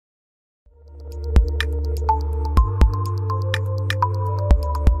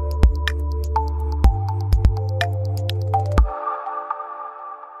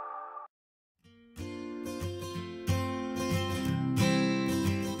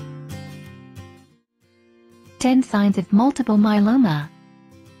10 signs of multiple myeloma.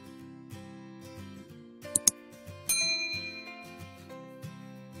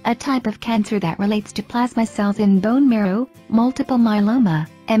 A type of cancer that relates to plasma cells in bone marrow, multiple myeloma,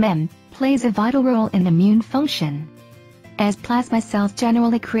 MM, plays a vital role in immune function. As plasma cells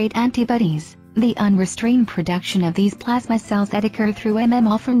generally create antibodies, the unrestrained production of these plasma cells that occur through MM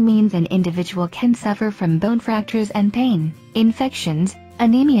often means an individual can suffer from bone fractures and pain, infections,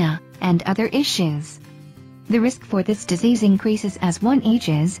 anemia, and other issues. The risk for this disease increases as one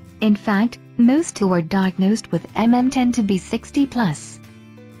ages. In fact, most who are diagnosed with MM tend to be 60+.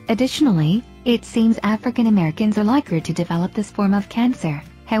 Additionally, it seems African Americans are likely to develop this form of cancer.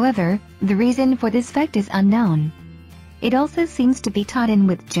 However, the reason for this fact is unknown. It also seems to be tied in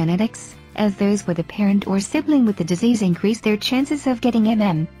with genetics, as those with a parent or sibling with the disease increase their chances of getting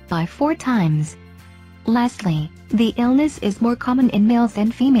MM by 4 times. Lastly, the illness is more common in males than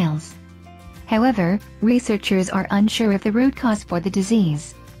females. However, researchers are unsure of the root cause for the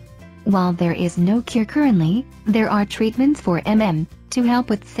disease. While there is no cure currently, there are treatments for MM to help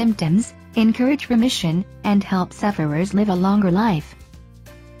with symptoms, encourage remission, and help sufferers live a longer life.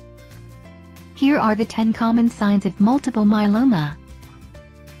 Here are the 10 common signs of multiple myeloma.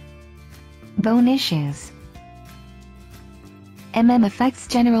 Bone issues. MM affects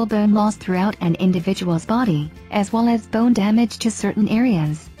general bone loss throughout an individual's body, as well as bone damage to certain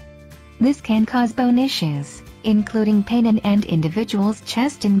areas. This can cause bone issues, including pain in an individual's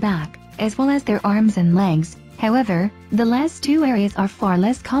chest and back, as well as their arms and legs. However, the last 2 areas are far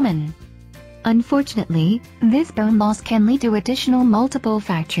less common. Unfortunately, this bone loss can lead to additional multiple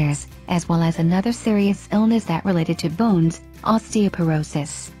fractures, as well as another serious illness that related to bones,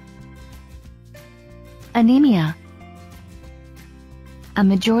 osteoporosis. Anemia. A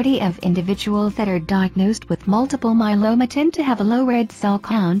majority of individuals that are diagnosed with multiple myeloma tend to have a low red cell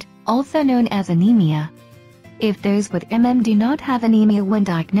count, also known as anemia. If those with MM do not have anemia when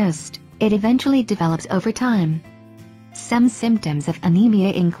diagnosed, it eventually develops over time. Some symptoms of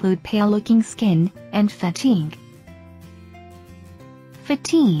anemia include pale-looking skin and fatigue.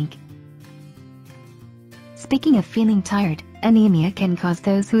 Fatigue. Speaking of feeling tired, anemia can cause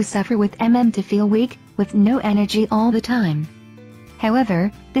those who suffer with MM to feel weak, with no energy all the time.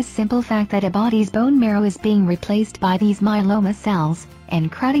 However, the simple fact that a body's bone marrow is being replaced by these myeloma cells,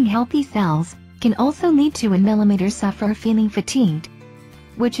 and crowding healthy cells, can also lead to an millimeter sufferer feeling fatigued.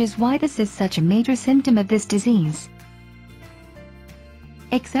 Which is why this is such a major symptom of this disease.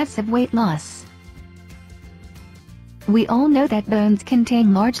 Excessive weight loss. We all know that bones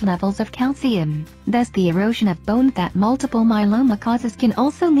contain large levels of calcium, thus the erosion of bone that multiple myeloma causes can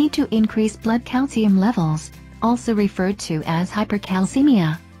also lead to increased blood calcium levels, also referred to as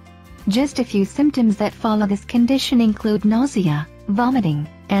hypercalcemia. Just a few symptoms that follow this condition include nausea, vomiting,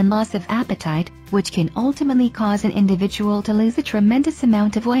 and loss of appetite, which can ultimately cause an individual to lose a tremendous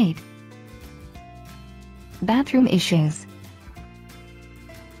amount of weight. Bathroom issues.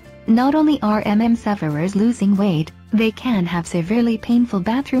 Not only are MM sufferers losing weight, they can have severely painful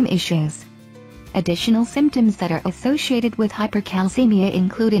bathroom issues. Additional symptoms that are associated with hypercalcemia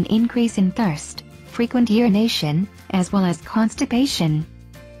include an increase in thirst, frequent urination, as well as constipation.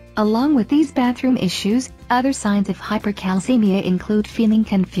 Along with these bathroom issues, other signs of hypercalcemia include feeling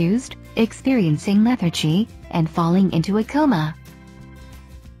confused, experiencing lethargy, and falling into a coma.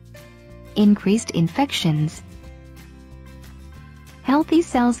 Increased infections. Healthy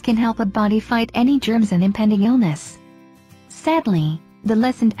cells can help a body fight any germs and impending illness. Sadly, the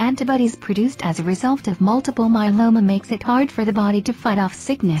lessened antibodies produced as a result of multiple myeloma makes it hard for the body to fight off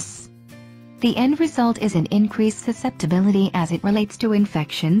sickness. The end result is an increased susceptibility as it relates to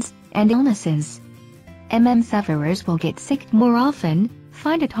infections and illnesses. MM sufferers will get sick more often,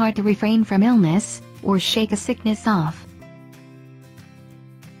 find it hard to refrain from illness, or shake a sickness off.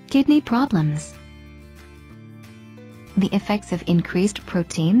 Kidney problems. The effects of increased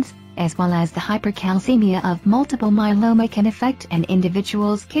proteins, as well as the hypercalcemia of multiple myeloma can affect an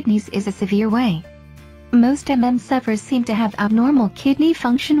individual's kidneys in a severe way. Most MM sufferers seem to have abnormal kidney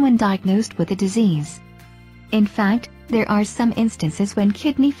function when diagnosed with the disease. In fact, there are some instances when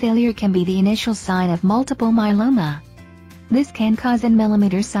kidney failure can be the initial sign of multiple myeloma. This can cause an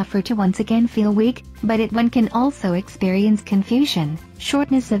millimeter sufferer to once again feel weak, but one can also experience confusion,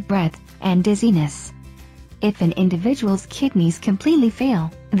 shortness of breath, and dizziness. If an individual's kidneys completely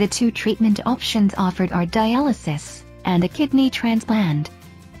fail, the 2 treatment options offered are dialysis and a kidney transplant.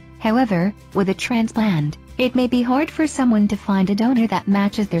 However, with a transplant, it may be hard for someone to find a donor that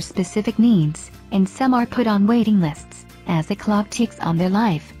matches their specific needs, and some are put on waiting lists as the clock ticks on their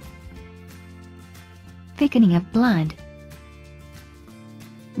life. Thickening of blood.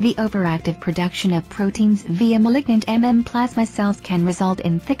 The overactive production of proteins via malignant plasma cells can result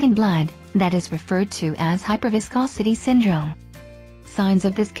in thickened blood, that is referred to as hyperviscosity syndrome. Signs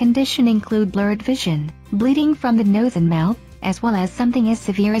of this condition include blurred vision, bleeding from the nose and mouth, as well as something as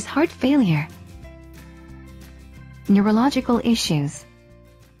severe as heart failure. Neurological issues.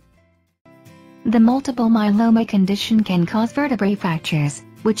 The multiple myeloma condition can cause vertebrae fractures,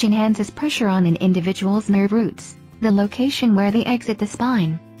 which enhances pressure on an individual's nerve roots, the location where they exit the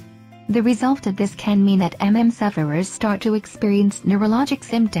spine. The result of this can mean that sufferers start to experience neurologic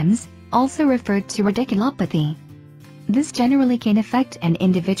symptoms, also referred to radiculopathy. This generally can affect an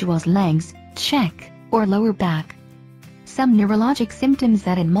individual's legs, neck, or lower back. Some neurologic symptoms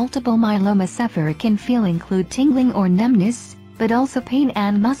that a multiple myeloma sufferer can feel include tingling or numbness, but also pain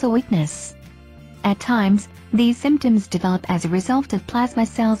and muscle weakness. At times, these symptoms develop as a result of plasma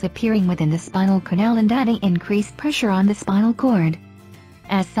cells appearing within the spinal canal and adding increased pressure on the spinal cord.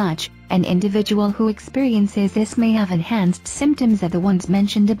 As such, an individual who experiences this may have enhanced symptoms of the ones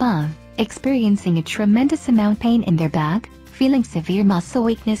mentioned above, experiencing a tremendous amount of pain in their back, feeling severe muscle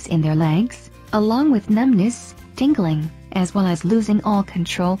weakness in their legs, along with numbness, tingling, as well as losing all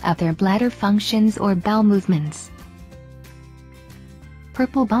control of their bladder functions or bowel movements.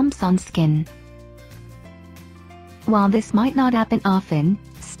 Purple bumps on skin. While this might not happen often,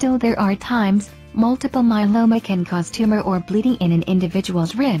 still there are times multiple myeloma can cause tumor or bleeding in an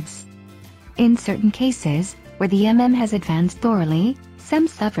individual's ribs. In certain cases, where the has advanced thoroughly, some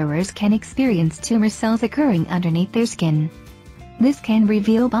sufferers can experience tumor cells occurring underneath their skin. This can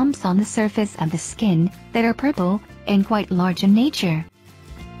reveal bumps on the surface of the skin that are purple and quite large in nature.